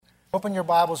Open your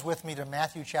Bibles with me to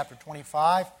Matthew chapter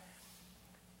 25.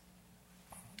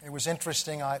 It was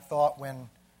interesting, I thought, when,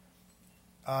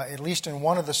 at least in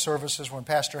one of the services, when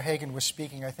Pastor Hagen was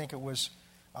speaking, I think it was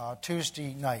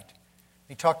Tuesday night,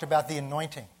 he talked about the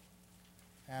anointing,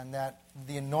 and that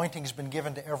the anointing has been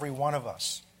given to every one of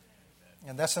us.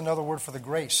 And that's another word for the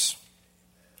grace.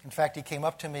 In fact, he came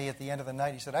up to me at the end of the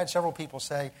night. He said, I had several people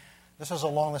say, this is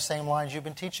along the same lines you've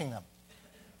been teaching them.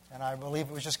 And I believe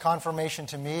it was just confirmation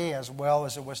to me as well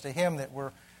as it was to him that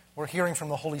we're hearing from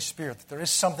the Holy Spirit, that there is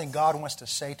something God wants to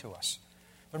say to us.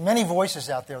 There are many voices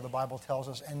out there, the Bible tells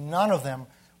us, and none of them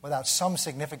without some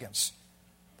significance.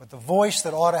 But the voice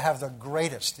that ought to have the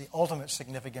greatest, the ultimate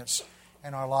significance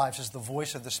in our lives is the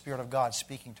voice of the Spirit of God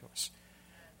speaking to us.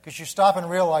 Because you stop and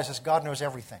realize that God knows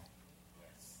everything.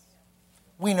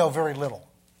 We know very little.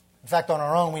 In fact, on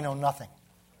our own, we know nothing.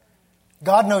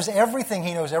 God knows everything.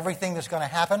 He knows everything that's going to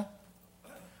happen.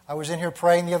 I was in here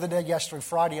praying the other day,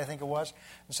 Friday, I think it was,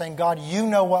 and saying, God, you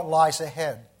know what lies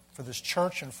ahead for this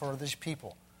church and for these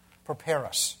people. Prepare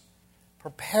us.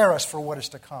 Prepare us for what is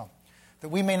to come. That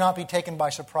we may not be taken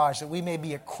by surprise, that we may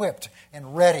be equipped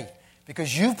and ready,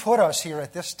 because you've put us here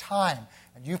at this time,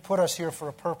 and you've put us here for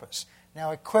a purpose. Now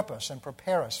equip us and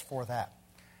prepare us for that.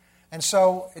 And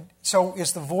so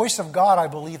it's the voice of God, I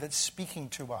believe, that's speaking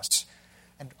to us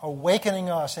and awakening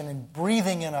us and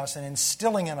breathing in us and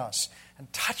instilling in us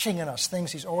and touching in us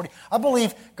things He's already... I know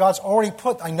God's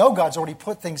already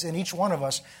put things in each one of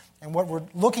us, and what we're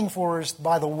looking for is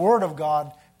by the Word of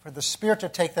God, for the Spirit to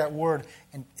take that Word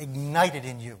and ignite it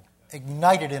in you,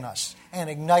 ignite it in us, and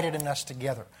ignite it in us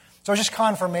together. So it's just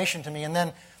confirmation to me. And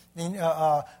then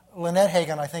Lynette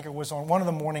Hagen, I think it was on one of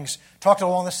the mornings, talked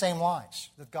along the same lines,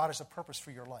 that God has a purpose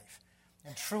for your life.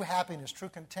 And true happiness, true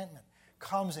contentment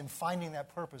comes in finding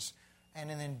that purpose and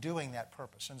in doing that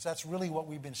purpose. And that's really what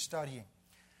we've been studying.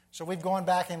 So we've gone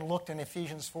back and looked in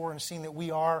Ephesians 4 and seen that we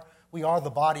are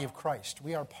the body of Christ.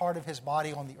 We are part of His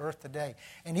body on the earth today.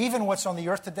 And even what's on the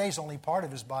earth today is only part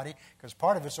of His body, because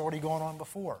part of it's already going on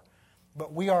before.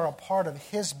 But we are a part of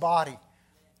His body.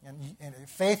 And at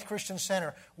Faith Christian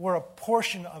Center, we're a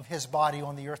portion of His body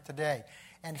on the earth today.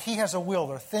 And He has a will.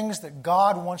 There are things that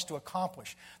God wants to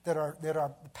accomplish that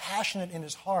are passionate in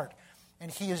His heart. And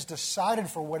He has decided,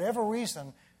 for whatever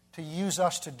reason, to use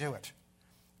us to do it.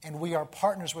 And we are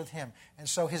partners with Him. And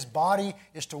so His body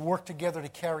is to work together to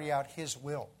carry out His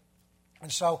will.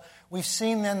 And so we've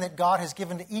seen then that God has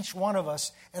given to each one of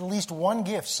us at least one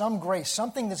gift, some grace,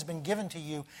 something that's been given to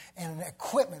you, and an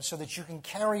equipment so that you can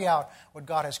carry out what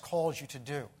God has called you to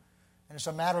do. And it's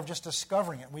a matter of just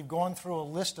discovering it. We've gone through a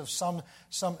list of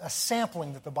a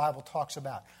sampling that the Bible talks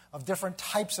about, of different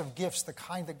types of gifts, the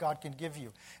kind that God can give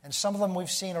you. And some of them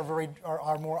we've seen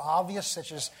are more obvious,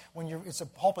 such as when it's a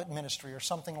pulpit ministry or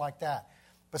something like that.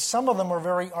 But some of them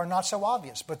are not so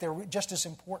obvious, but they're just as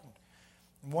important.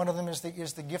 And one of them is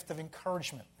the gift of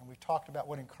encouragement. And we've talked about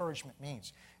what encouragement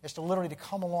means. It's to literally to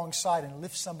come alongside and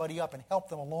lift somebody up and help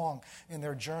them along in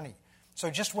their journey. So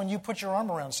just when you put your arm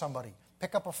around somebody,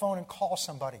 pick up a phone and call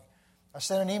somebody. I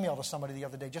sent an email to somebody the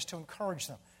other day just to encourage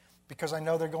them, because I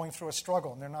know they're going through a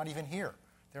struggle and they're not even here.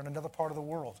 They're in another part of the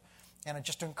world. And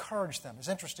just to encourage them. It's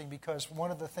interesting because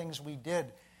one of the things we did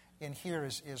in here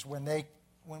is when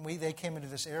they came into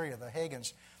this area, the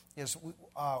Hagens,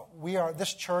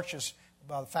 this church is...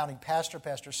 the founding pastor,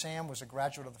 Pastor Sam, was a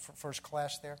graduate of the first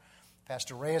class there.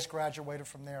 Pastor Ray has graduated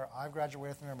from there. I've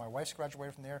graduated from there. My wife's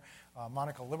graduated from there.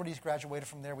 Monica Liberty's graduated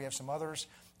from there. We have some others.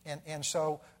 And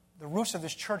so the roots of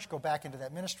this church go back into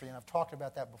that ministry, and I've talked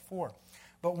about that before.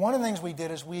 But one of the things we did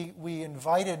is we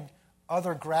invited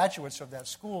other graduates of that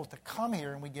school to come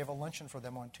here, and we gave a luncheon for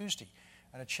them on Tuesday,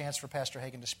 and a chance for Pastor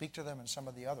Hagen to speak to them and some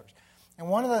of the others. And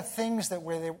one of the things that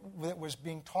was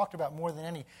being talked about more than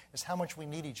any is how much we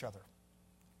need each other.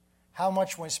 How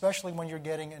much, especially when you're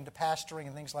getting into pastoring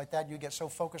and things like that, you get so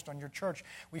focused on your church,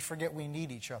 we forget we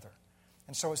need each other.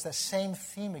 And so it's that same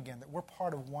theme again, that we're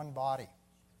part of one body.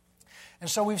 And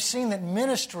so we've seen that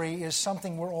ministry is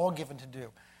something we're all given to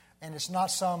do. And it's not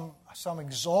some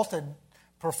exalted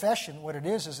profession. What it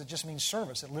is it just means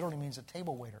service. It literally means a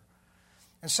table waiter.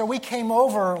 And so we came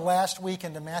over last week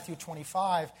into Matthew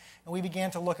 25, and we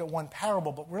began to look at one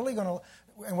parable, but we're going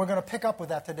to pick up with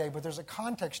that today. But there's a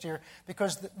context here,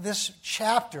 because this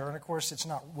chapter, and of course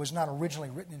was not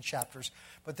originally written in chapters,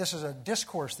 but this is a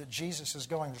discourse that Jesus is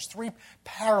going. There's 3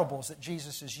 parables that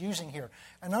Jesus is using here.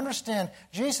 And understand,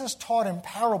 Jesus taught in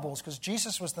parables because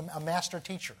Jesus was a master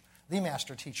teacher, the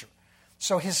master teacher.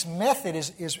 So his method is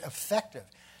effective.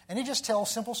 And he just tells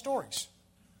simple stories.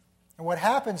 And what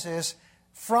happens is,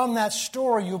 from that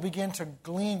story, you'll begin to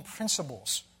glean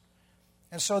principles.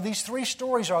 And so these three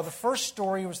stories are, the first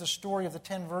story was the story of the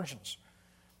 10 virgins.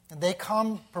 And they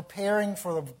come preparing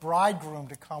for the bridegroom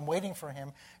to come, waiting for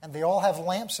him, and they all have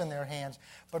lamps in their hands.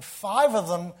 But 5 of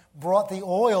them brought the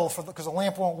oil, because a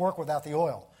lamp won't work without the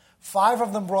oil. 5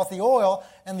 of them brought the oil,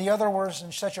 and the other was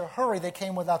in such a hurry they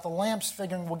came without the lamps,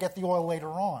 figuring we'll get the oil later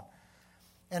on.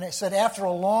 And it said after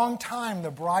a long time, the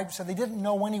bride said they didn't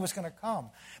know when he was going to come.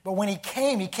 But when he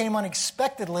came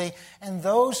unexpectedly, and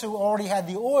those who already had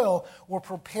the oil were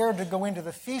prepared to go into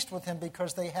the feast with him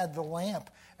because they had the lamp,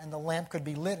 and the lamp could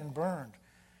be lit and burned.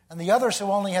 And the others who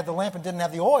only had the lamp and didn't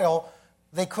have the oil,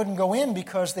 they couldn't go in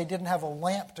because they didn't have a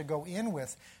lamp to go in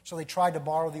with. So they tried to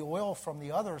borrow the oil from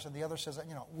the others, and the other says,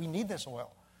 we need this oil.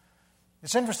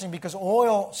 It's interesting because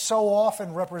oil so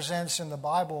often represents in the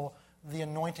Bible the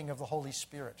anointing of the Holy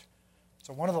Spirit.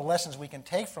 So one of the lessons we can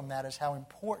take from that is how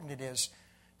important it is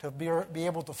to be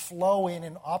able to flow in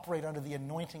and operate under the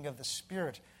anointing of the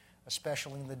Spirit,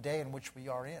 especially in the day in which we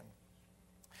are in.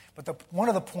 But one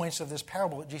of the points of this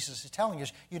parable that Jesus is telling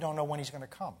is you don't know when he's going to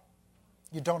come.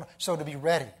 So to be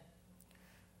ready.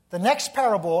 The next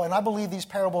parable, and I believe these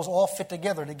parables all fit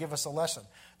together to give us a lesson.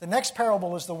 The next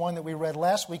parable is the one that we read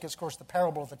last week. It's, of course, the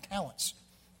parable of the talents.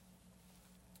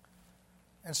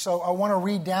 And so I want to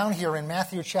read down here in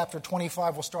Matthew chapter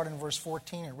 25. We'll start in verse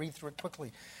 14 and read through it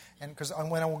quickly, because I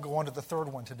will go on to the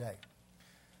third one today.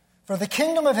 For the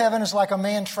kingdom of heaven is like a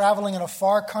man traveling in a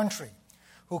far country,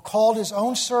 who called his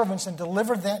own servants and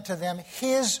delivered to them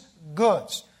his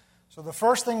goods. So the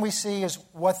first thing we see is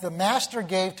what the master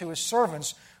gave to his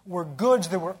servants were goods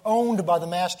that were owned by the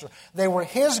master. They were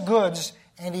his goods,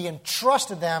 and he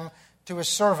entrusted them to his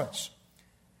servants.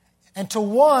 And to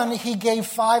one he gave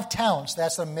 5 talents.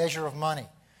 That's a measure of money.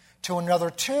 To another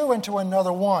 2, and to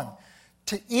another 1.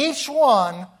 To each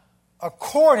one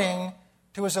according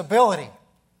to his ability.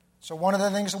 So one of the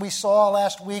things that we saw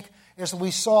last week is that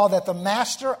we saw that the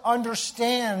master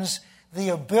understands the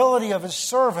ability of his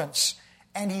servants,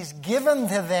 and he's given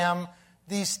to them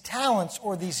these talents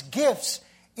or these gifts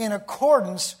in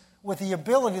accordance with the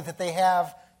ability that they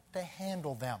have to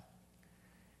handle them.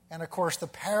 And of course, the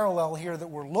parallel here that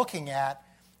we're looking at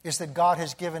is that God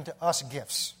has given to us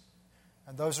gifts.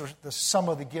 And those are some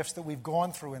of the gifts that we've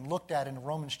gone through and looked at in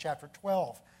Romans chapter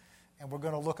 12. And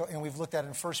we've looked at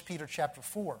in 1 Peter chapter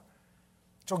 4.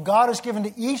 So God has given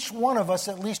to each one of us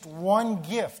at least one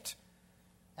gift.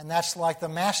 And that's like the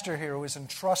master here who has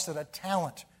entrusted a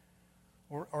talent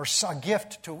or a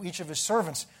gift to each of his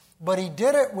servants. But he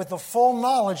did it with the full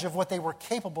knowledge of what they were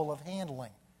capable of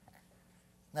handling.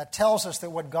 That tells us that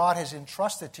what God has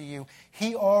entrusted to you,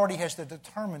 he already has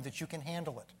determined that you can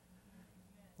handle it.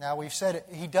 Now, we've said it.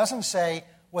 He doesn't say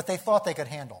what they thought they could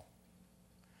handle.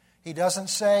 He doesn't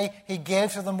say he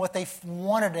gave to them what they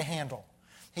wanted to handle.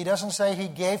 He doesn't say he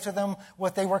gave to them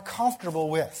what they were comfortable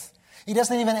with. He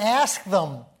doesn't even ask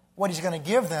them what he's going to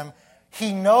give them.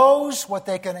 He knows what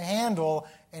they can handle,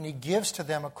 and he gives to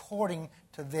them according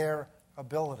to their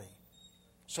ability.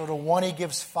 So to one he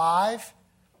gives 5,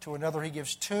 to another he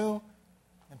gives 2,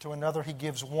 and to another he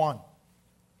gives 1.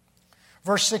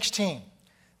 Verse 16,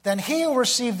 then he who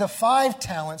received the 5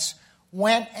 talents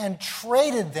went and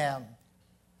traded them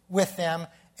with them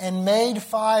and made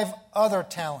 5 other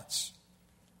talents.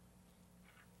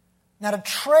 Now, to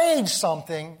trade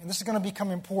something, and this is going to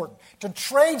become important, to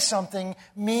trade something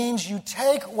means you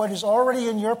take what is already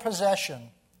in your possession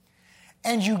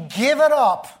and you give it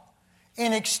up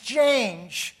in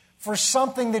exchange for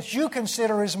something that you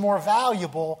consider is more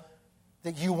valuable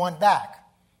that you want back.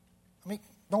 I mean,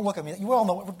 don't look at me. You all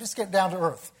know. Just get down to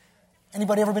earth.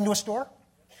 Anybody ever been to a store?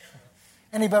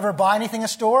 Anybody ever buy anything at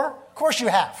a store? Of course you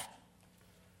have.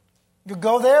 You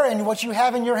go there and what you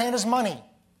have in your hand is money.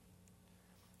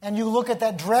 And you look at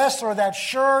that dress or that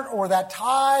shirt or that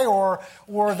tie or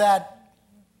that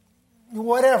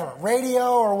whatever,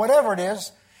 radio or whatever it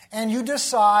is, and you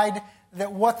decide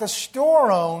that what the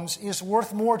store owns is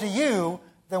worth more to you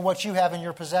than what you have in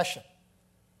your possession.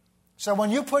 So when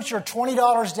you put your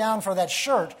 $20 down for that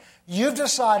shirt, you've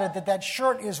decided that that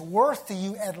shirt is worth to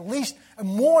you at least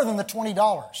more than the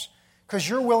 $20 because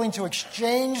you're willing to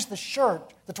exchange the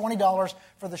shirt, the $20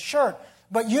 for the shirt.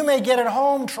 But you may get it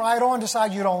home, try it on,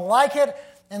 decide you don't like it,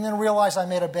 and then realize I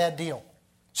made a bad deal.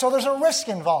 So there's a risk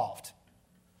involved.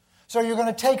 So you're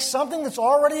going to take something that's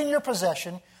already in your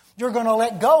possession, you're going to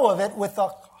let go of it with the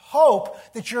hope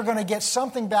that you're going to get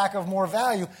something back of more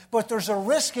value, but there's a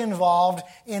risk involved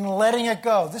in letting it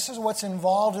go. This is what's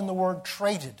involved in the word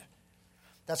traded.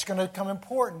 That's going to become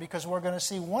important because we're going to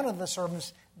see one of the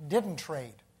servants didn't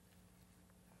trade.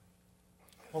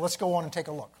 Well, let's go on and take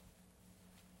a look.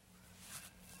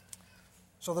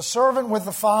 So the servant with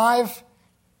the 5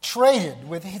 traded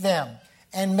with them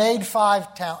and made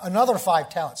another 5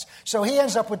 talents. So he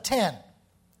ends up with 10.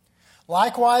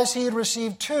 Likewise, he had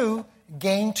received 2,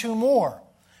 gained 2 more.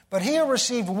 But he who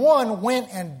received 1 went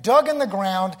and dug in the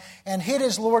ground and hid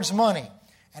his Lord's money.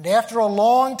 And after a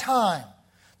long time,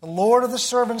 the Lord of the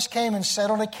servants came and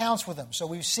settled accounts with him. So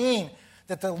we've seen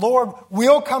that the Lord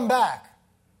will come back.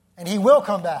 And he will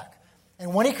come back.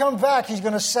 And when he comes back, he's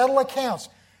going to settle accounts.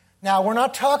 Now, we're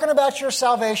not talking about your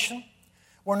salvation.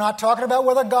 We're not talking about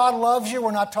whether God loves you.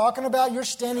 We're not talking about your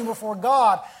standing before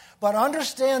God. But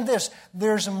understand this,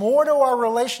 there's more to our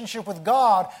relationship with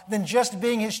God than just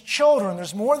being His children.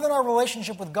 There's more than our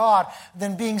relationship with God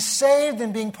than being saved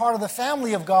and being part of the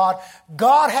family of God.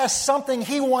 God has something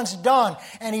He wants done,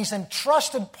 and He's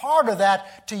entrusted part of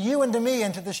that to you and to me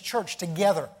and to this church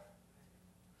together.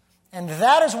 And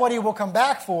that is what He will come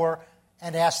back for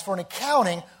and ask for an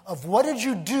accounting of what did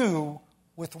you do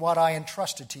with what I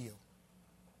entrusted to you.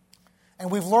 And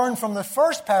we've learned from the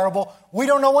first parable, we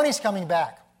don't know when He's coming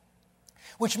back.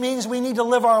 Which means we need to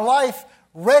live our life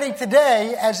ready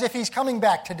today as if He's coming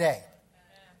back today.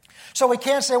 So we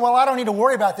can't say, well, I don't need to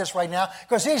worry about this right now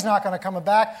because He's not going to come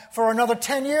back for another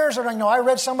 10 years. Or, I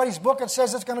read somebody's book that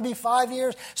says it's going to be 5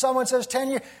 years. Someone says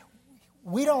 10 years.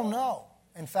 We don't know.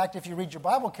 In fact, if you read your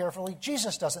Bible carefully,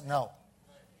 Jesus doesn't know.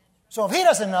 So if He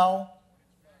doesn't know,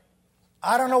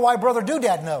 I don't know why Brother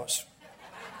Doodad knows.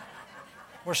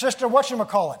 Or Sister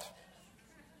whatchamacallit.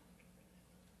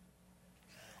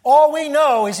 All we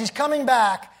know is He's coming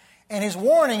back, and His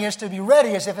warning is to be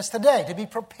ready as if it's today, to be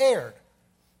prepared.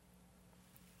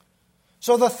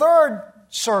 So the third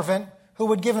servant, who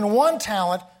had given 1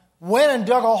 talent, went and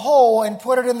dug a hole and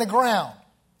put it in the ground.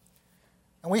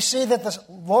 And we see that the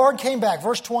Lord came back,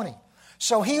 verse 20.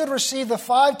 So he who had received the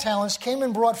 5 talents came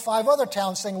and brought 5 other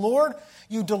talents, saying, Lord,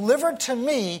 you delivered to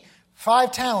me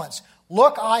 5 talents.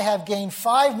 Look, I have gained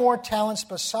 5 more talents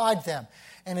beside them.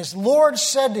 And his Lord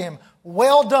said to him,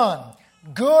 well done,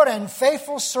 good and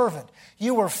faithful servant.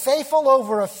 You were faithful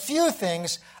over a few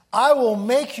things. I will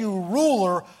make you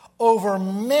ruler over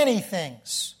many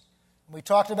things. We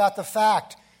talked about the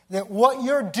fact that what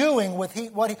you're doing with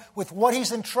what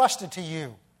He's entrusted to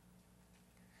you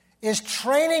is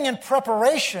training and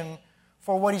preparation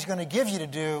for what He's going to give you to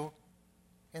do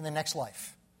in the next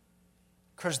life.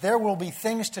 Because there will be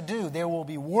things to do. There will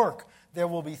be work. There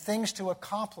will be things to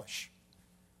accomplish.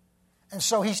 And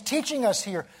so He's teaching us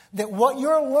here that what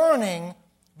you're learning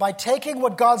by taking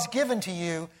what God's given to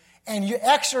you and you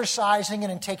exercising it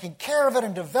and taking care of it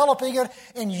and developing it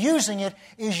and using it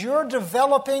is you're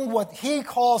developing what He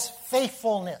calls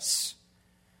faithfulness.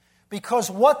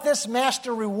 Because what this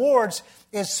master rewards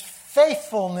is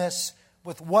faithfulness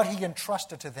with what he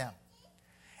entrusted to them.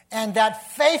 And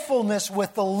that faithfulness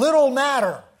with the little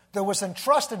matter that was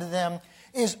entrusted to them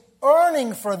is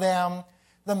earning for them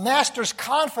the master's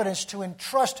confidence to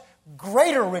entrust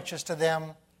greater riches to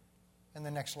them in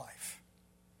the next life.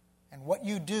 And what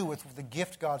you do with the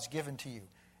gift God's given to you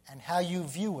and how you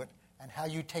view it and how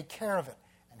you take care of it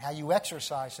and how you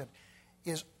exercise it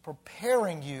is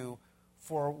preparing you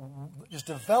for, is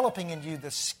developing in you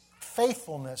this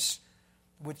faithfulness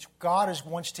which God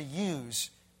wants to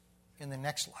use in the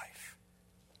next life.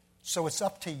 So it's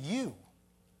up to you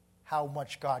how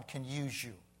much God can use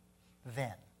you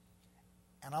then.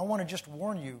 And I want to just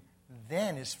warn you,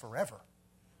 then is forever.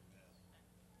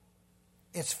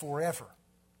 It's forever.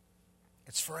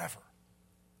 It's forever.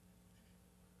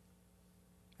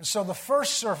 And so the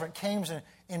first servant came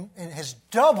and has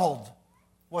doubled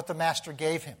what the master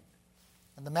gave him.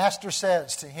 And the master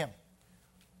says to him,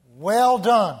 well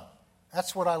done.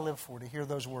 That's what I live for, to hear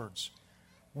those words.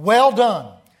 Well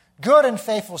done, good and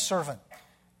faithful servant.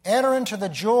 Enter into the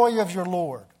joy of your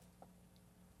Lord.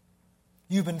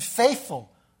 You've been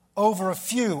faithful over a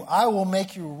few. I will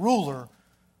make you ruler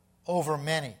over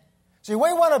many. See,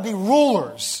 we want to be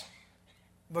rulers,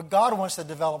 but God wants to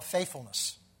develop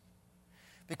faithfulness.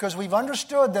 Because we've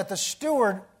understood that the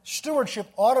stewardship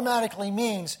automatically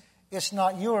means it's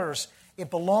not yours. It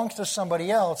belongs to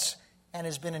somebody else and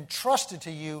has been entrusted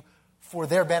to you for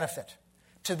their benefit,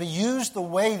 to be used the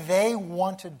way they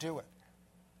want to do it.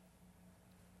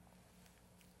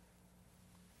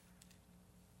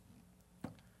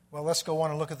 Well, let's go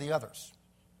on and look at the others.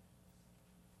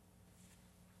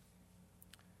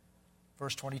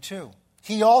 Verse 22.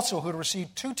 He also, who had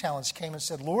received 2 talents, came and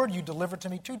said, Lord, you delivered to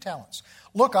me 2 talents.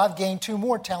 Look, I've gained 2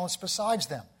 more talents besides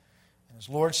them. And his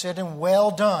Lord said to him, well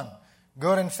done,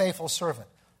 good and faithful servant.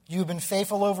 You've been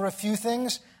faithful over a few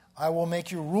things. I will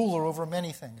make you ruler over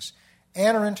many things.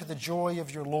 Enter into the joy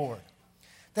of your Lord.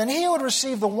 Then he who had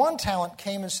received the 1 talent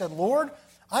came and said, Lord,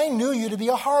 I knew you to be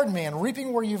a hard man,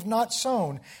 reaping where you've not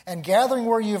sown, and gathering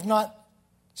where you have not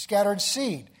scattered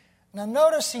seed. Now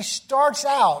notice he starts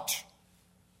out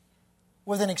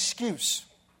with an excuse.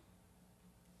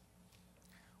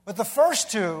 With the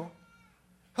first two,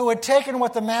 who had taken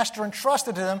what the master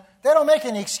entrusted to them, they don't make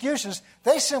any excuses.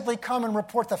 They simply come and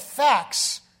report the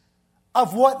facts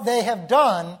of what they have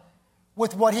done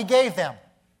with what he gave them.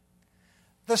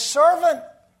 The servant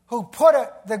who put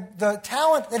the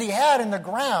talent that he had in the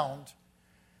ground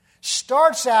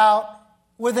starts out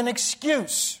with an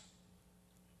excuse.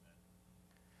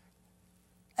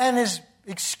 And his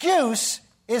excuse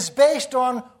is based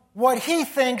on what he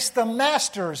thinks the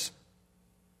master's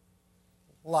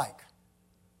like.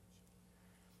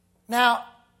 Now,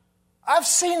 I've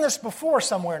seen this before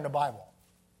somewhere in the Bible.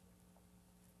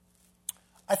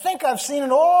 I think I've seen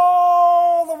it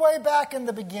all the way back in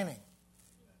the beginning.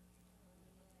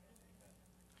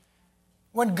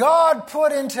 When God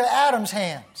put into Adam's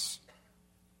hands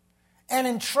and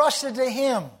entrusted to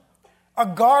him a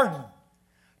garden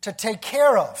to take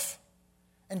care of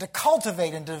and to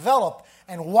cultivate and develop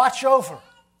and watch over,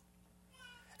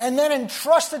 and then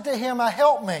entrusted to him a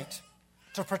helpmate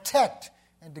to protect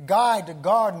and to guide, to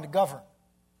guard, and to govern.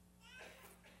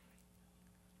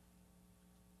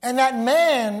 And that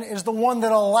man is the one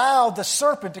that allowed the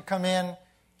serpent to come in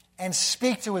and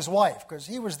speak to his wife, because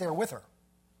he was there with her.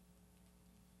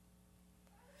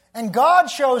 And God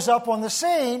shows up on the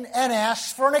scene and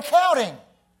asks for an accounting.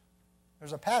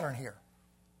 There's a pattern here.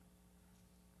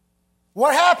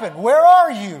 What happened? Where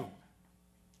are you?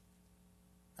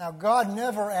 Now, God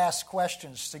never asks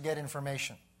questions to get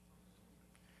information,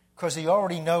 because he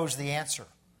already knows the answer.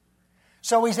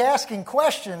 So he's asking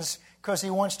questions because he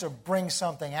wants to bring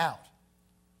something out.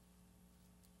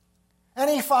 And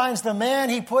he finds the man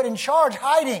he put in charge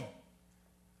hiding.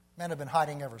 Men have been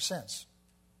hiding ever since.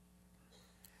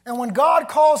 And when God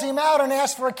calls him out and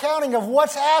asks for accounting of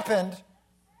what's happened,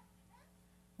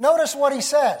 notice what he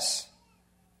says.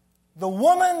 The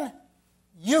woman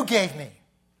you gave me.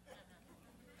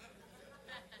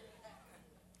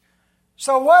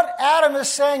 So what Adam is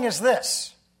saying is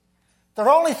this. There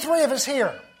are only three of us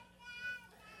here.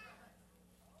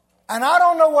 And I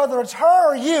don't know whether it's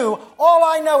her or you. All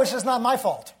I know is it's not my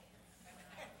fault.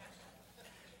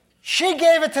 She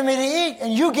gave it to me to eat,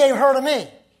 and you gave her to me.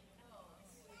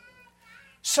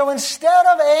 So instead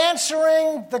of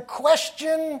answering the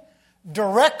question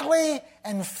directly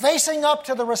and facing up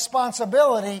to the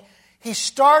responsibility, he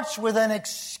starts with an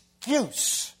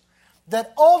excuse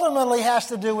that ultimately has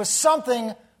to do with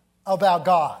something about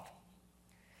God.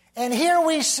 And here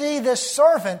we see this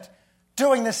servant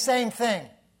doing the same thing.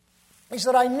 He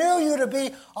said, I knew you to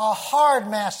be a hard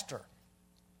master,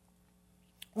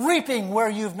 reaping where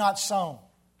you've not sown.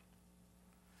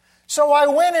 So I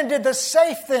went and did the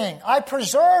safe thing. I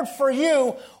preserved for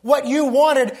you what you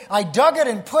wanted. I dug it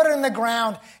and put it in the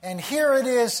ground, and here it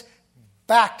is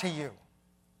back to you.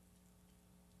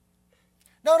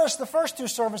 Notice the first two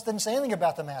servants didn't say anything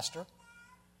about the master.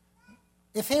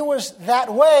 If he was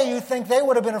that way, you'd think they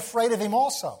would have been afraid of him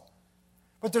also.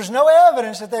 But there's no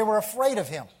evidence that they were afraid of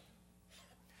him.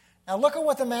 Now look at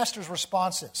what the master's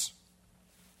response is.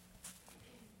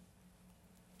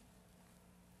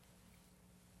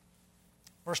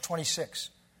 Verse 26.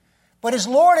 But his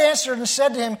Lord answered and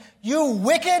said to him, you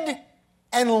wicked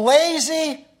and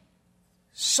lazy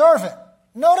servant.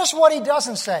 Notice what he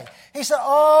doesn't say. He said,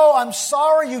 oh, I'm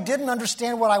sorry you didn't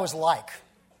understand what I was like.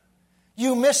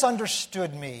 You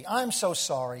misunderstood me. I'm so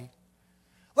sorry.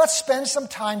 Let's spend some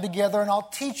time together and I'll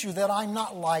teach you that I'm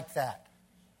not like that.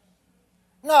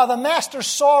 No, the master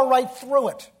saw right through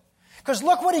it. Because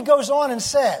look what he goes on and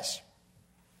says.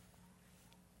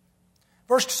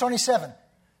 Verse 27.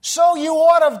 So you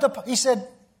ought to, he said,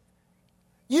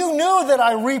 you knew that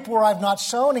I reap where I've not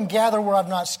sown and gather where I've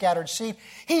not scattered seed.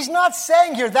 He's not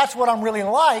saying here that's what I'm really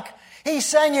like. He's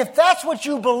saying if that's what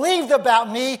you believed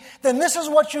about me, then this is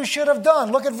what you should have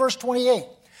done. Look at verse 27.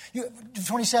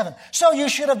 So you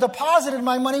should have deposited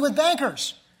my money with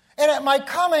bankers. And at my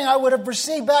coming, I would have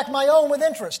received back my own with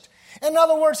interest. In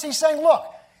other words, he's saying, look,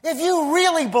 if you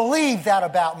really believe that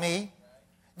about me,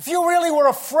 if you really were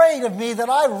afraid of me, that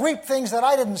I reap things that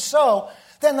I didn't sow,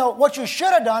 then what you should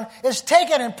have done is take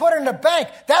it and put it in the bank.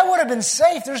 That would have been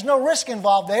safe. There's no risk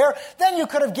involved there. Then you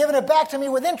could have given it back to me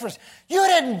with interest. You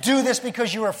didn't do this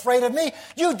because you were afraid of me.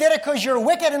 You did it because you're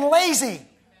wicked and lazy.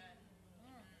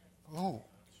 Ooh.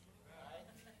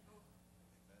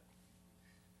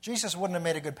 Jesus wouldn't have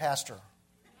made a good pastor.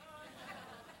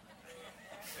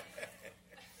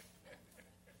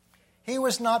 He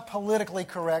was not politically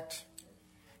correct.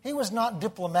 He was not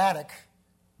diplomatic,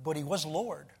 but he was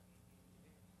Lord.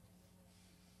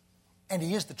 And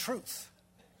He is the truth.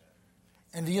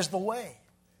 And He is the way.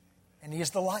 And He is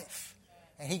the life.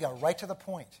 And He got right to the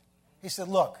point. He said,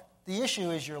 look, the issue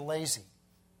is you're lazy.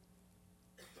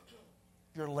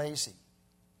 You're lazy.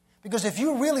 Because if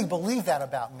you really believe that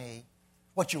about me,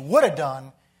 what you would have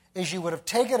done is you would have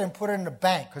taken it and put it in the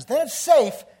bank. Because then it's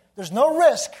safe. There's no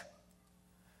risk.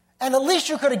 And at least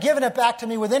you could have given it back to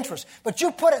me with interest. But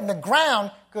you put it in the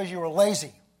ground because you were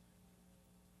lazy.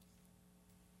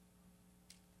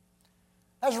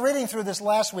 I was reading through this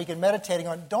last week and meditating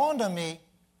on it. It dawned on me,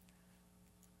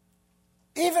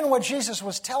 even what Jesus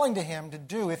was telling to him to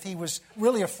do, if he was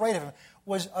really afraid of him,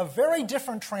 was a very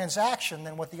different transaction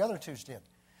than what the other two did.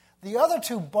 The other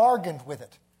two bargained with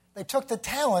it. They took the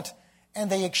talent and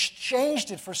they exchanged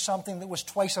it for something that was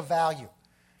twice the value.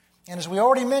 And as we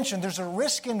already mentioned, there's a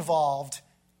risk involved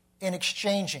in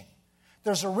exchanging.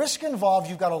 There's a risk involved.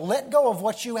 You've got to let go of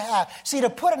what you have. See, to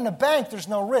put it in the bank, there's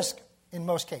no risk in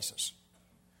most cases.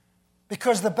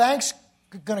 Because the bank's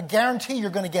going to guarantee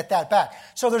you're going to get that back.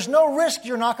 So there's no risk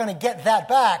you're not going to get that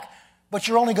back, but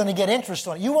you're only going to get interest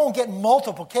on it. You won't get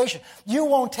multiplication. You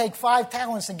won't take 5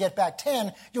 talents and get back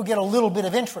 10. You'll get a little bit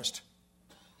of interest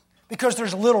because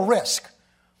there's little risk.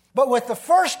 But with the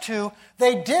first two,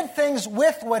 they did things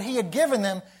with what he had given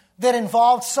them that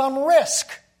involved some risk.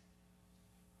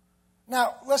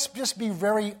 Now, let's just be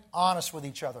very honest with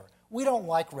each other. We don't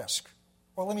like risk.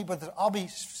 Or I'll be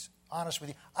honest with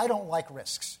you. I don't like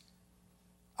risks.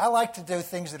 I like to do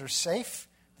things that are safe,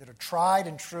 that are tried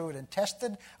and true and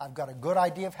tested. I've got a good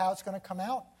idea of how it's going to come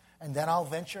out, and then I'll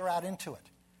venture out into it.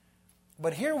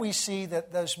 But here we see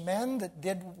that those men that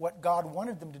did what God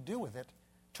wanted them to do with it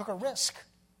took a risk.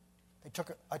 They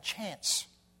took a chance.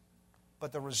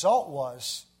 But the result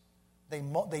was they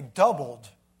doubled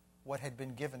what had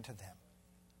been given to them.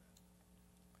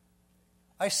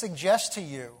 I suggest to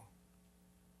you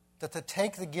that to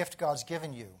take the gift God's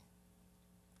given you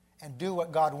and do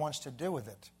what God wants to do with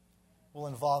it will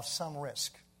involve some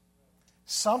risk.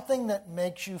 Something that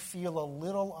makes you feel a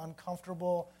little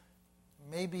uncomfortable,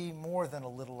 maybe more than a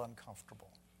little uncomfortable.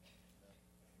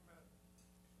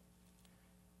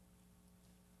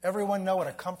 Everyone know what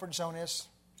a comfort zone is?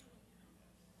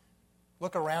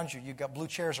 Look around you. You've got blue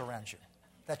chairs around you.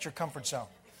 That's your comfort zone.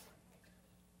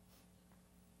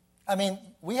 I mean,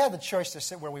 we had the choice to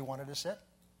sit where we wanted to sit.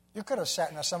 You could have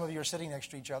sat, now some of you are sitting next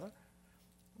to each other,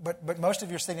 but most of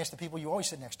you are sitting next to people you always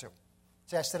sit next to.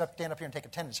 See, I stand up here and take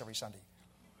attendance every Sunday.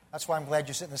 That's why I'm glad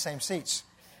you sit in the same seats.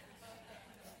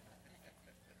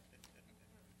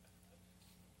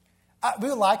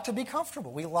 We like to be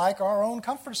comfortable. We like our own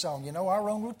comfort zone, our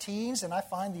own routines. And I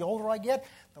find the older I get,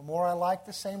 the more I like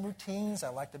the same routines. I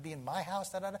like to be in my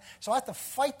house. So I have to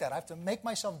fight that. I have to make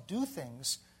myself do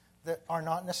things that are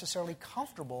not necessarily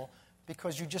comfortable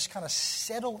because you just kind of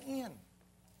settle in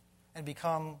and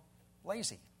become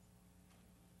lazy.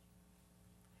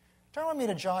 Turn with me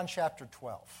to John chapter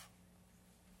 12.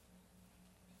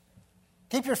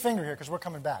 Keep your finger here because we're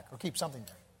coming back. Or keep something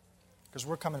there because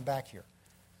we're coming back here.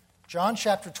 John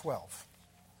chapter 12.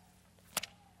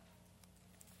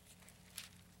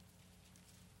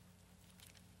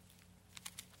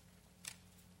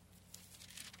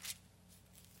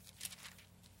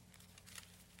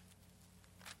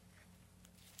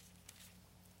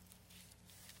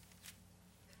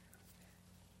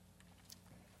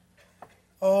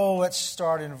 Let's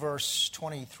start in verse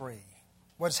 23.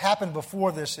 What's happened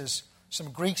before this is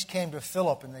some Greeks came to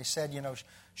Philip and they said,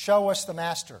 show us the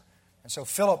master. And so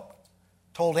Philip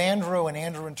told Andrew, and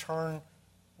Andrew in turn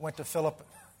went to Philip,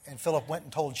 and Philip went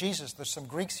and told Jesus, there's some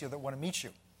Greeks here that want to meet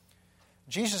you.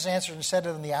 Jesus answered and said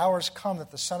to them, the hour has come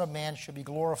that the Son of Man should be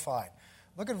glorified.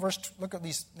 Look at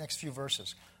these next few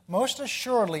verses. Most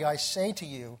assuredly I say to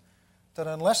you that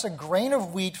unless a grain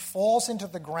of wheat falls into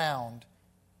the ground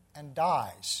and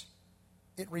dies,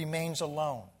 it remains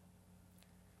alone.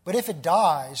 But if it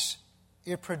dies,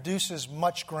 it produces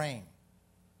much grain.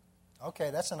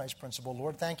 Okay, that's a nice principle,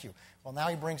 Lord. Thank you. Well, now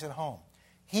he brings it home.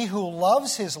 He who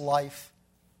loves his life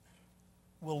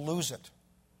will lose it.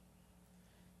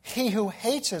 He who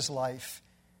hates his life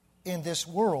in this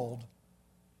world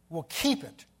will keep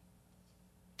it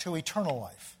to eternal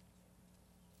life.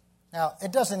 Now,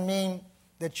 it doesn't mean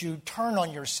that you turn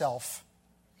on yourself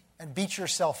and beat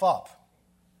yourself up.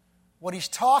 What he's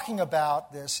talking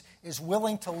about this is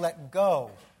willing to let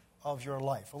go of your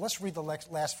life. Well, let's read the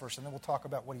last verse, and then we'll talk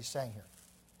about what he's saying here.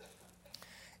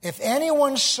 If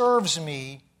anyone serves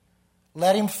me,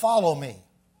 let him follow me.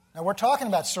 Now, we're talking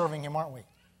about serving him, aren't we?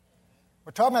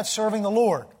 We're talking about serving the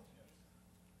Lord.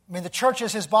 I mean, the church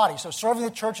is his body, so serving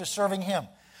the church is serving him.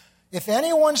 If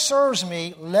anyone serves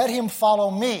me, let him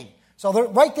follow me. So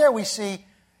right there we see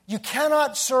You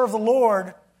cannot serve the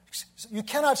Lord, you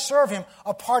cannot serve Him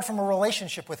apart from a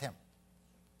relationship with Him.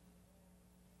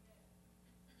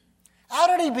 How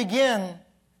did He begin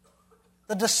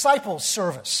the disciples'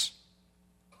 service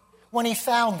when He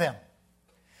found them?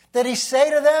 Did He say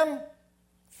to them,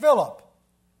 Philip,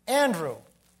 Andrew,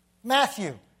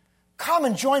 Matthew, come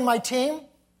and join my team?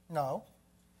 No.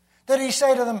 Did He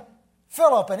say to them,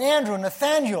 Philip and Andrew,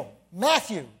 Nathaniel,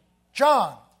 Matthew,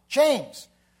 John, James,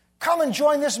 come and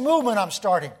join this movement I'm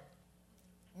starting?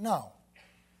 No.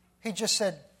 He just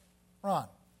said, Ron,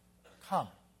 come,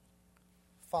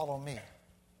 follow me.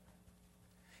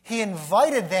 He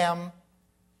invited them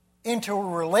into a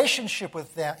relationship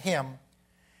with Him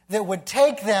that would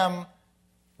take them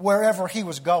wherever He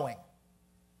was going.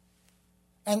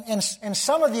 And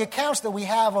some of the accounts that we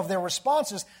have of their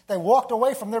responses, they walked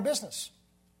away from their business.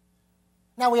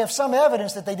 Now we have some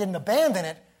evidence that they didn't abandon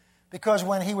it, because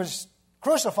when He was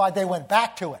crucified, they went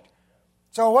back to it.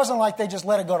 So it wasn't like they just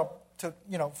let it go to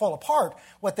fall apart.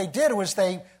 What they did was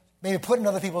they maybe put it in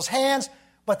other people's hands,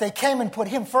 but they came and put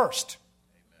Him first.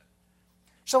 Amen.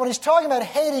 So when He's talking about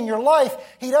hating your life,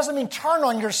 He doesn't mean turn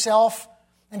on yourself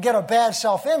and get a bad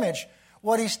self-image.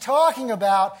 What He's talking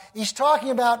about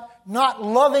not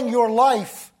loving your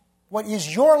life, what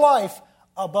is your life,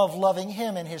 above loving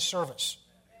Him and His service.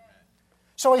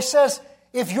 So He says,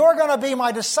 if you're going to be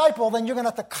my disciple, then you're going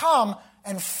to have to come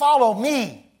and follow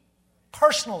me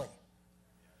personally.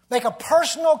 Make a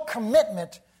personal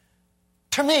commitment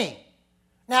to me.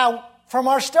 Now, from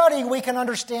our study, we can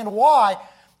understand why,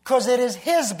 because it is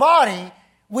His body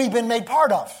we've been made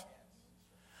part of.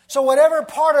 So whatever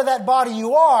part of that body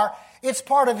you are, it's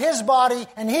part of His body,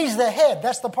 and He's the head.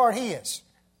 That's the part He is.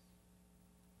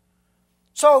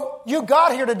 So you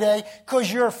got here today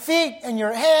because your feet and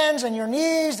your hands and your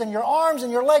knees and your arms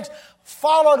and your legs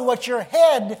followed what your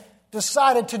head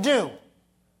decided to do.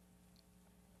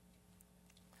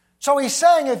 So He's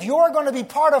saying, if you're going to be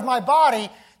part of my body,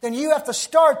 then you have to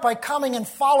start by coming and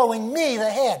following me, the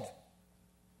head.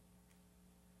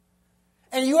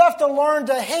 And you have to learn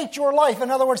to hate your life. In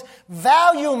other words,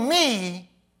 value me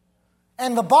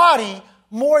and the body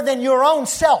more than your own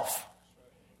self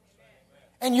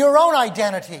and your own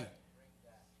identity.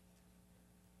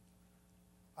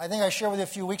 I think I shared with you a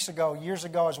few years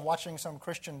ago, I was watching some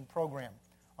Christian program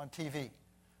on TV.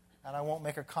 And I won't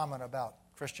make a comment about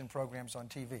Christian programs on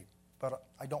TV, but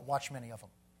I don't watch many of them.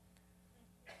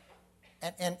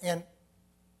 And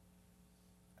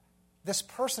this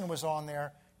person was on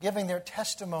there giving their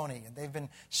testimony, and they've been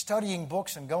studying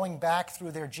books and going back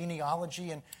through their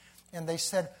genealogy, and they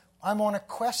said, I'm on a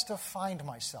quest to find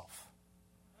myself.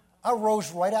 I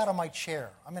rose right out of my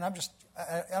chair. I mean, I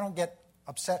don't get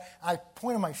upset. I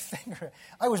pointed my finger.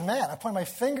 I was mad. I pointed my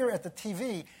finger at the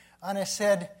TV, and I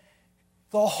said,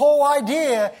 the whole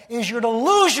idea is you're to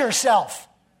lose yourself,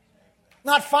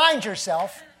 not find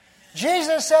yourself.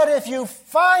 Jesus said if you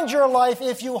find your life,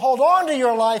 if you hold on to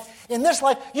your life in this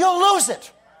life, you'll lose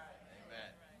it. Amen.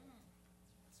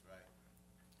 That's right.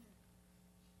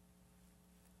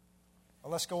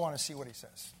 Well, let's go on and see what He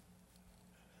says.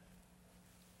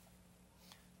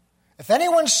 If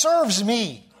anyone serves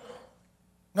me,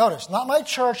 notice, not my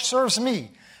church, serves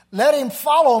me, let him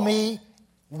follow me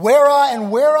where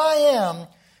I am,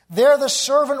 there the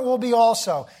servant will be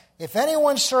also. If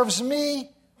anyone serves me,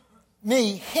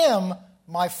 him,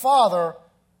 my Father,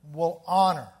 will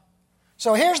honor.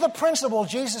 So here's the principle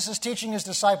Jesus is teaching His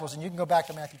disciples, and you can go back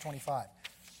to Matthew 25.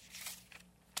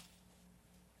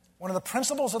 One of the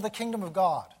principles of the kingdom of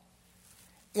God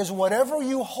is whatever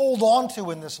you hold on to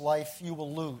in this life, you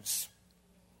will lose.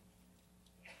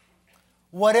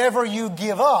 Whatever you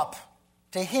give up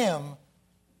to Him,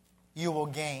 you will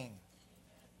gain.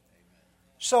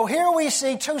 So here we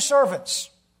see two servants.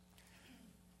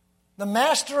 The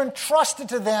master entrusted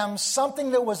to them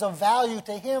something that was of value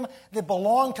to him that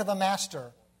belonged to the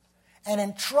master, and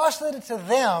entrusted it to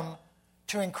them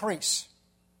to increase.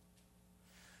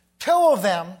 Two of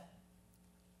them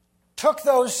took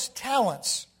those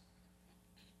talents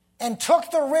and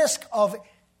took the risk of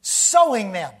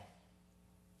sowing them,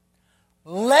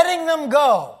 letting them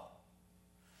go,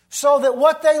 so that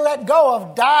what they let go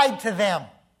of died to them.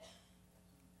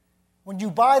 When you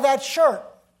buy that shirt,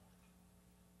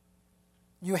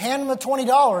 you hand them the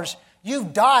 $20,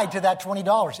 you've died to that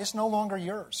 $20. It's no longer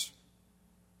yours.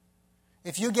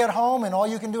 If you get home and all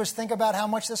you can do is think about how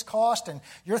much this cost, and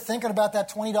you're thinking about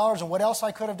that $20 and what else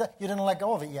I could have done, you didn't let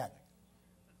go of it yet.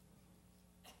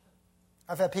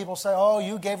 I've had people say, oh,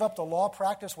 you gave up the law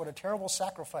practice, what a terrible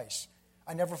sacrifice.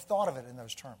 I never thought of it in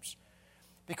those terms.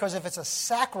 Because if it's a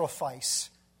sacrifice,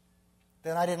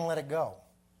 then I didn't let it go.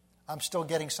 I'm still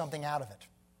getting something out of it.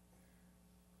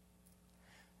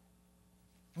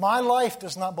 My life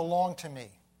does not belong to me.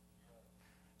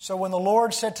 So when the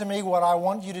Lord said to me, what I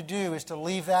want you to do is to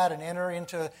leave that and enter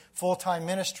into full-time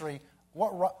ministry,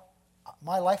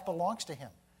 my life belongs to Him.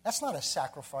 That's not a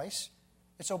sacrifice.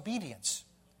 It's obedience.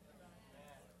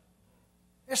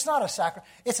 It's not a sacrifice.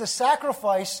 It's a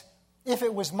sacrifice if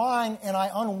it was mine and I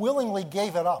unwillingly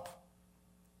gave it up.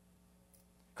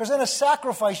 Because in a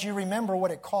sacrifice, you remember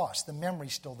what it cost. The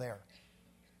memory's still there.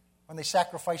 When they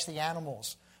sacrificed the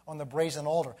animals on the brazen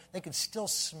altar, they could still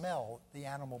smell the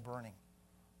animal burning.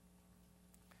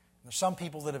 There's some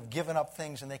people that have given up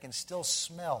things and they can still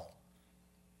smell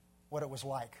what it was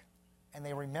like. And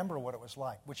they remember what it was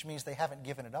like, which means they haven't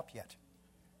given it up yet.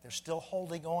 They're still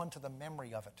holding on to the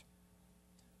memory of it.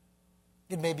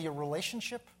 It may be a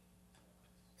relationship.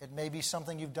 It may be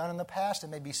something you've done in the past. It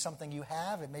may be something you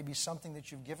have. It may be something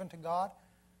that you've given to God.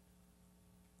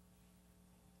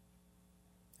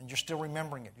 And you're still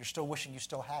remembering it. You're still wishing you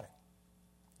still had it.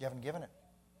 You haven't given it.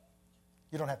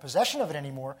 You don't have possession of it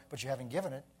anymore, but you haven't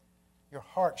given it. Your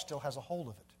heart still has a hold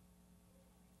of it.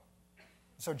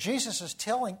 So Jesus is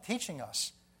teaching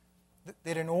us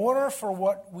that in order for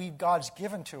what God's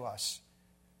given to us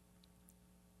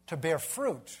to bear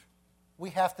fruit, we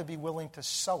have to be willing to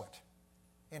sow it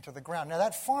into the ground. Now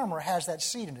that farmer has that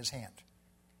seed in his hand.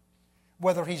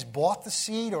 Whether he's bought the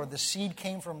seed or the seed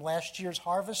came from last year's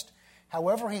harvest,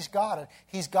 however he's got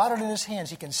it in his hands.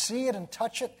 He can see it and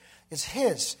touch it. It's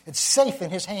his. It's safe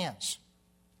in his hands.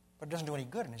 But it doesn't do any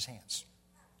good in his hands.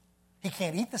 He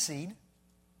can't eat the seed.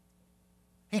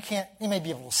 He may be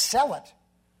able to sell it.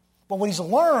 But what he's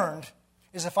learned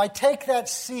is if I take that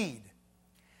seed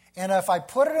and if I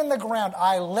put it in the ground,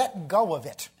 I let go of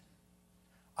it.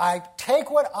 I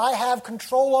take what I have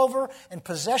control over and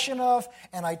possession of,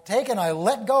 and I take and I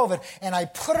let go of it, and I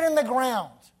put it in the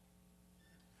ground.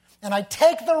 And I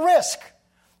take the risk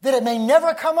that it may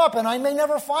never come up and I may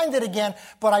never find it again,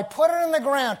 but I put it in the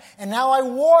ground and now I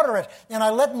water it and I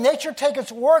let nature take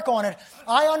its work on it.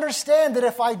 I understand that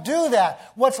if I do that,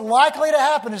 what's likely to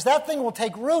happen is that thing will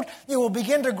take root, it will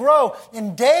begin to grow.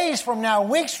 In days from now,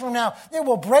 weeks from now, it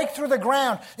will break through the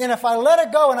ground. And if I let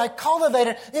it go and I cultivate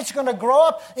it, it's going to grow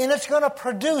up and it's going to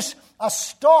produce a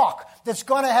stalk that's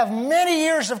going to have many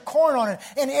ears of corn on it.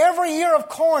 And every ear of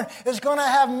corn is going to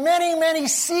have many, many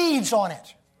seeds on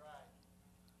it.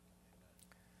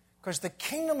 Because the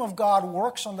kingdom of God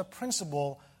works on the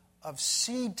principle of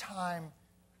seed time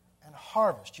and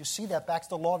harvest. You see that back to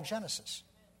the law of Genesis.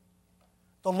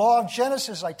 The law of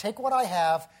Genesis, I take what I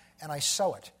have and I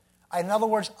sow it. In other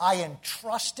words, I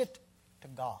entrust it to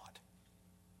God.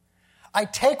 I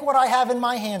take what I have in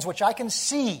my hands, which I can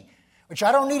see, which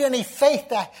I don't need any faith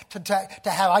to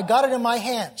have. I got it in my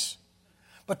hands.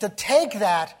 But to take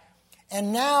that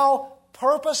and now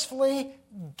purposefully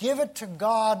give it to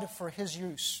God for His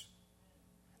use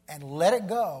and let it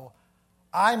go,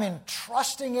 I'm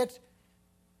entrusting it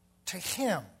to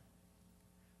Him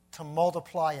to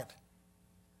multiply it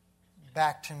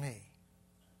back to me.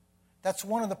 That's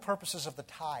one of the purposes of the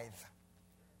tithe.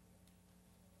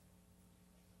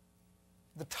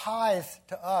 The tithe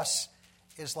to us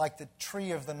is like the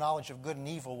tree of the knowledge of good and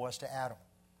evil was to Adam.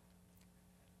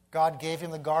 God gave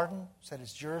him the garden, said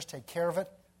it's yours, take care of it,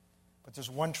 but there's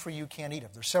one tree you can't eat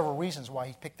of. There's several reasons why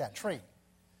he picked that tree.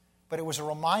 But it was a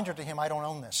reminder to him, I don't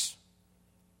own this.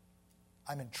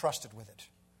 I'm entrusted with it.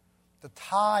 The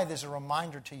tithe is a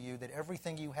reminder to you that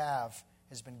everything you have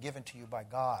has been given to you by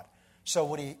God. So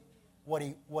what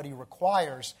he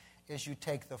requires is you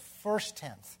take the first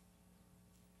tenth.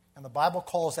 And the Bible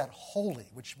calls that holy,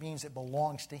 which means it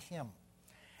belongs to Him.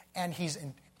 And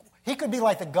he could be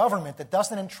like the government that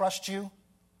doesn't entrust you,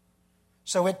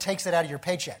 so it takes it out of your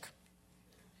paycheck.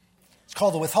 It's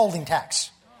called the withholding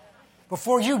tax. They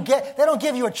don't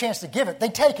give you a chance to give it. They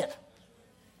take it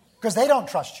because they don't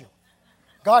trust you.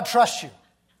 God trusts you.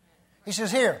 He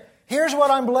says, here's what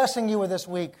I'm blessing you with this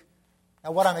week.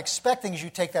 Now what I'm expecting is you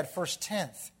take that first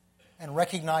tenth and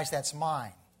recognize that's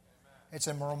mine. It's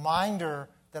a reminder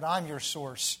that I'm your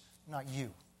source, not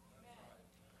you.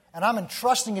 And I'm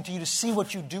entrusting it to you to see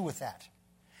what you do with that.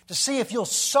 To see if you'll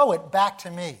sow it back to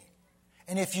me.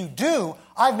 And if you do,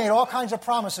 I've made all kinds of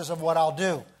promises of what I'll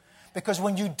do. Because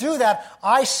when you do that,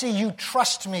 I see you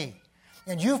trust me.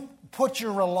 And you put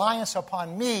your reliance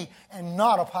upon me and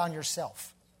not upon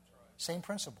yourself. Same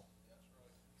principle.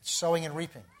 It's sowing and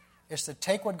reaping. It's to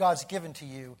take what God's given to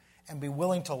you and be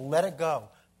willing to let it go.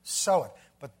 Sow it.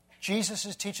 But Jesus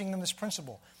is teaching them this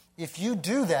principle. If you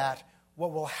do that,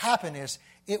 what will happen is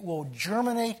it will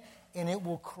germinate and it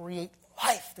will create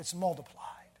life that's multiplied.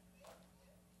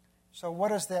 So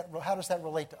how does that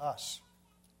relate to us?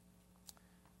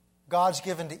 God's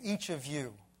given to each of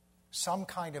you some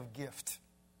kind of gift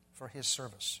for his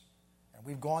service. And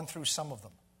we've gone through some of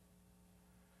them.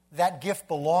 That gift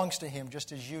belongs to him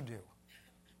just as you do.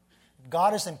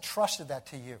 God has entrusted that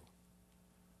to you.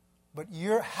 But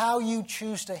how you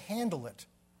choose to handle it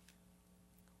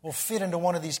will fit into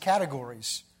one of these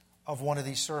categories of one of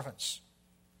these servants.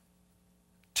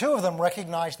 Two of them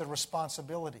recognized the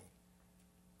responsibility.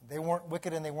 They weren't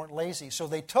wicked and they weren't lazy. So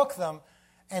they took them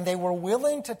and they were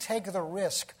willing to take the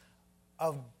risk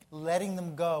of letting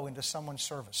them go into someone's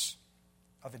service,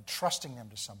 of entrusting them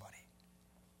to somebody.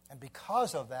 And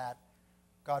because of that,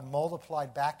 God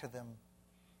multiplied back to them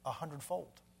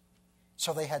 100-fold.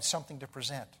 So they had something to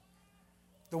present.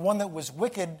 The one that was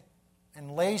wicked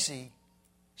and lazy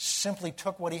simply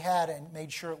took what he had and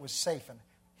made sure it was safe and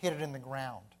hid it in the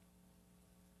ground.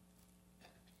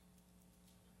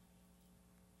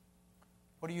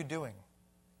 What are you doing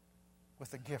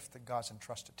with the gift that God's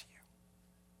entrusted to you?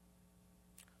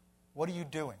 What are you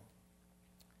doing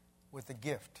with the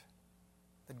gift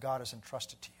that God has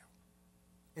entrusted to you?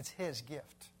 It's his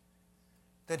gift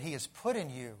that he has put in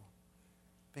you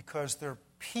because they're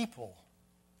people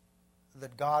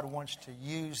that God wants to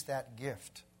use that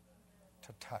gift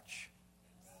to touch.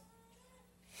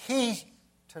 He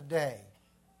today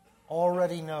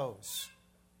already knows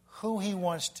who he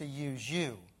wants to use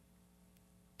you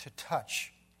to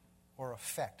touch or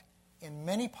affect in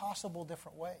many possible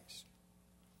different ways.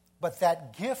 But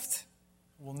that gift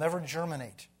will never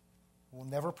germinate, will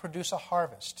never produce a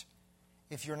harvest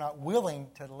if you're not willing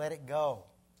to let it go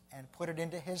and put it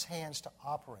into his hands to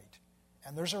operate.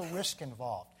 And there's a risk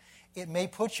involved. It may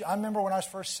put you, I remember when I was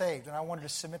first saved and I wanted to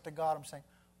submit to God, I'm saying,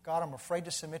 God, I'm afraid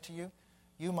to submit to you.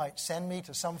 You might send me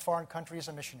to some foreign country as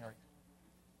a missionary.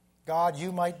 God,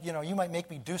 you might make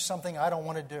me do something I don't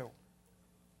want to do.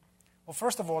 Well,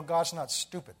 first of all, God's not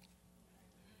stupid.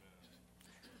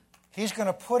 He's going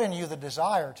to put in you the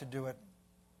desire to do it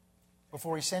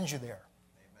before he sends you there.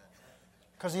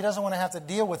 Because he doesn't want to have to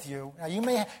deal with you. Now,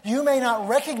 you may not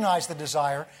recognize the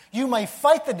desire. You may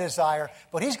fight the desire,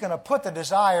 but he's going to put the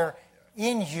desire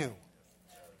in you.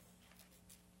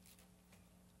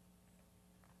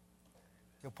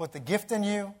 He'll put the gift in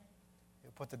you.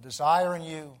 He'll put the desire in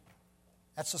you.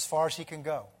 That's as far as he can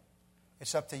go.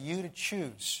 It's up to you to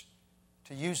choose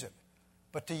to use it.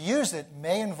 But to use it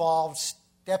may involve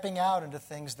stepping out into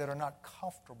things that are not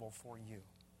comfortable for you.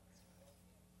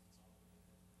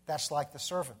 That's like the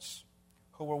servants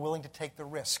who were willing to take the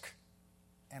risk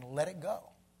and let it go.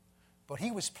 But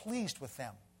he was pleased with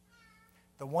them.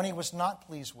 The one he was not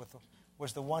pleased with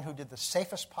was the one who did the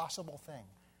safest possible thing.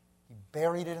 He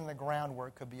buried it in the ground where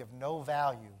it could be of no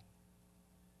value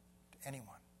to anyone.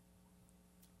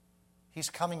 He's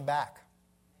coming back.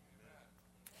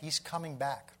 He's coming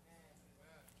back.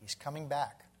 He's coming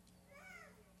back.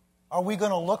 Are we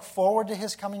going to look forward to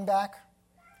his coming back?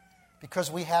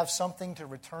 Because we have something to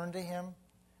return to him,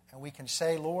 and we can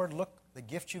say, Lord, look, the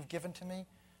gift you've given to me,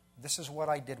 this is what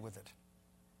I did with it.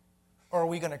 Or are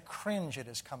we going to cringe at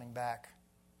his coming back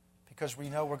because we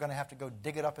know we're going to have to go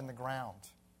dig it up in the ground?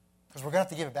 Because we're going to have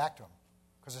to give it back to him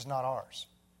because it's not ours.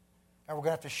 And we're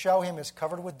going to have to show him it's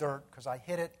covered with dirt because I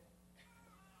hid it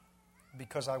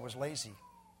because I was lazy.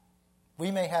 We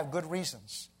may have good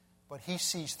reasons, but he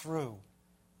sees through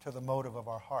to the motive of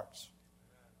our hearts.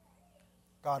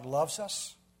 God loves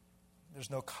us. There's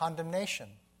no condemnation,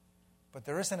 but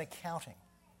there is an accounting.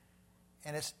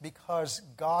 And it's because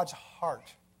God's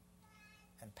heart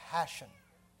and passion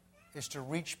is to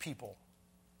reach people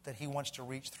that he wants to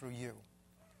reach through you.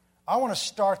 I want to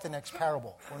start the next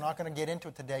parable. We're not going to get into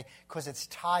it today because it's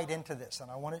tied into this,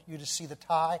 and I want you to see the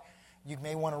tie. You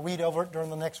may want to read over it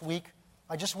during the next week.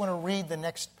 I just want to read the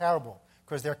next parable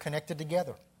because they're connected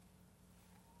together.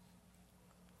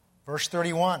 Verse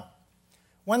 31.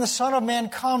 When the Son of Man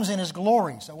comes in his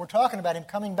glory, so we're talking about him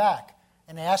coming back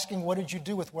and asking, what did you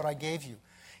do with what I gave you?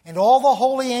 And all the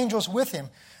holy angels with him,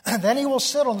 then he will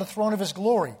sit on the throne of his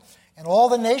glory, and all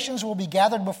the nations will be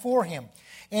gathered before him,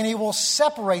 and he will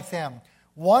separate them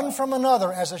one from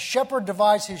another as a shepherd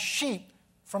divides his sheep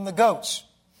from the goats.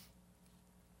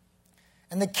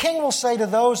 And the king will say to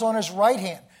those on his right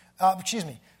hand,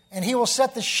 and he will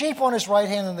set the sheep on his right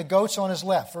hand and the goats on his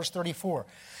left. Verse 34.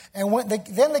 And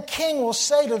then the king will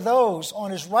say to those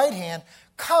on his right hand,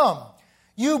 come,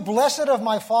 you blessed of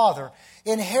my Father,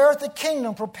 inherit the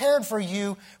kingdom prepared for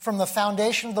you from the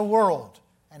foundation of the world.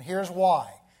 And here's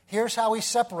why. Here's how he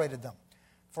separated them.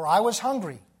 For I was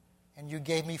hungry, and you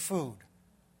gave me food.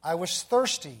 I was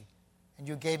thirsty, and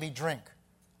you gave me drink.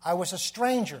 I was a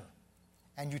stranger,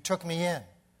 and you took me in.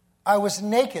 I was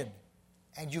naked,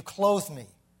 and you clothed me.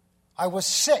 I was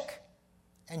sick,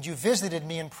 and you visited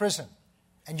me in prison.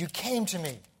 and you came to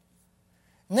me.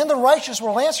 And then the righteous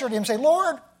will answer him and say,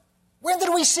 Lord, when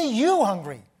did we see you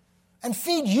hungry and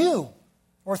feed you,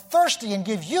 or thirsty and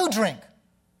give you drink?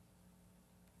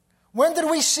 When did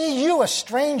we see you a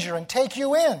stranger and take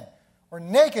you in, or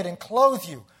naked and clothe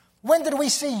you? When did we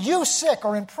see you sick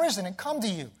or in prison and come to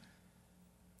you?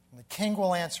 And the king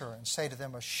will answer and say to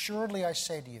them, assuredly I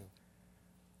say to you,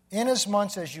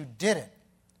 inasmuch as you did it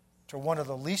to one of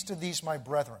the least of these my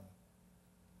brethren,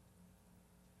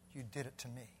 you did it to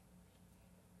me.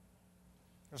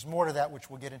 There's more to that which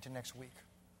we'll get into next week.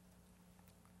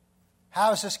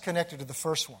 How is this connected to the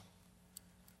first one?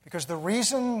 Because the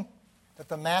reason that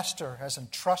the Master has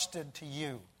entrusted to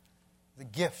you the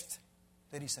gift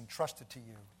that he's entrusted to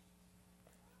you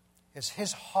is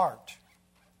his heart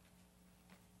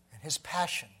and his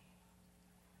passion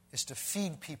is to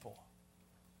feed people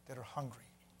that are hungry,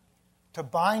 to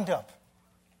bind up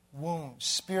wounds,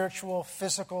 spiritual,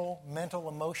 physical, mental,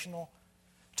 emotional,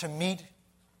 to meet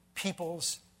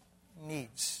people's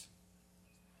needs.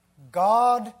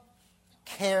 God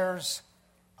cares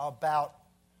about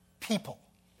people.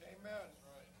 Amen.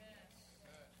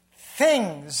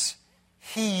 Things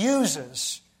he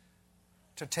uses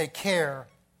to take care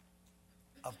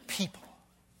of people.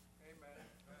 Amen.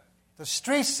 The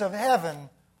streets of heaven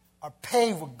are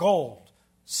paved with gold.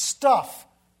 Stuff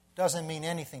doesn't mean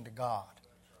anything to God.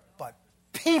 But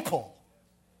people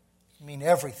mean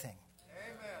everything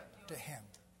to him.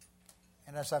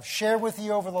 And as I've shared with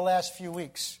you over the last few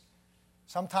weeks,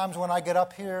 sometimes when I get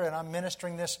up here and I'm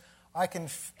ministering this, I can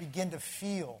begin to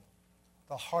feel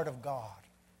the heart of God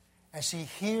as he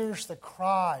hears the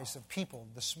cries of people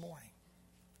this morning,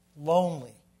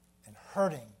 lonely and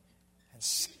hurting and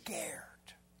scared.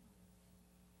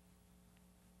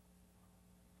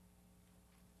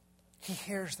 He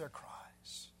hears their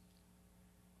cries.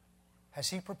 Has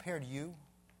he prepared you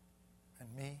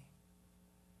and me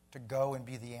to go and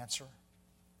be the answer?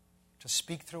 To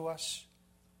speak through us?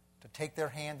 To take their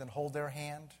hand and hold their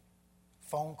hand?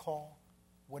 Phone call?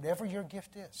 Whatever your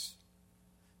gift is.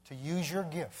 To use your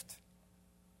gift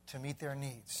to meet their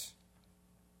needs.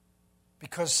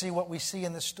 Because, see, what we see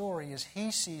in the story is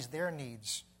he sees their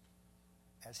needs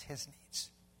as his needs.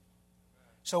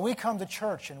 So we come to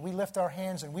church and we lift our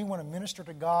hands and we want to minister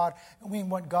to God and we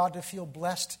want God to feel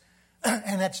blessed.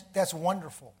 And that's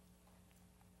wonderful.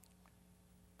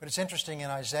 But it's interesting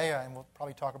in Isaiah, and we'll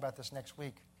probably talk about this next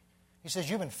week. He says,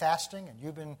 you've been fasting and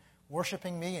you've been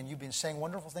worshiping me and you've been saying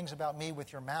wonderful things about me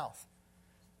with your mouth.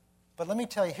 But let me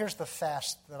tell you, here's the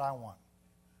fast that I want.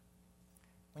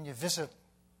 When you visit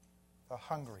the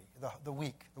hungry, the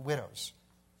weak, the widows,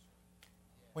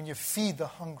 when you feed the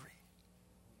hungry,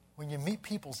 when you meet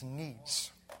people's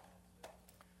needs,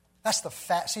 that's the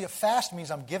fast. See, a fast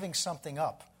means I'm giving something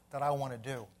up that I want to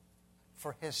do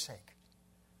for his sake.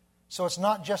 So it's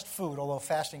not just food, although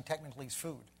fasting technically is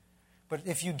food. But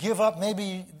if you give up,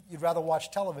 maybe you'd rather watch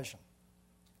television.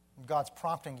 And God's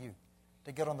prompting you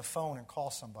to get on the phone and call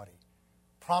somebody.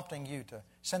 Prompting you to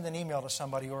send an email to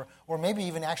somebody, or maybe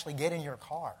even actually get in your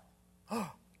car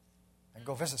and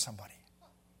go visit somebody.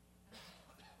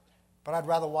 But I'd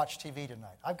rather watch TV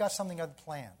tonight. I've got something I've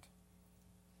planned.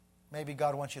 Maybe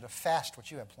God wants you to fast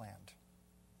what you have planned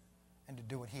and to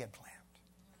do what he had planned.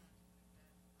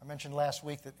 I mentioned last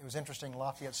week that it was interesting,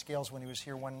 Lafayette Scales, when he was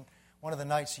here one of the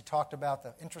nights, he talked about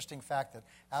the interesting fact that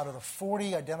out of the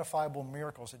 40 identifiable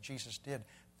miracles that Jesus did,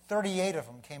 38 of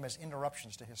them came as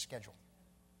interruptions to his schedule.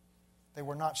 They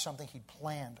were not something he'd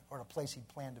planned or a place he'd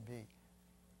planned to be.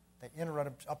 They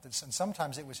interrupted, and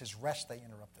sometimes it was his rest they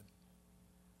interrupted.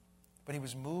 But he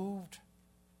was moved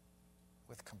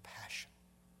with compassion.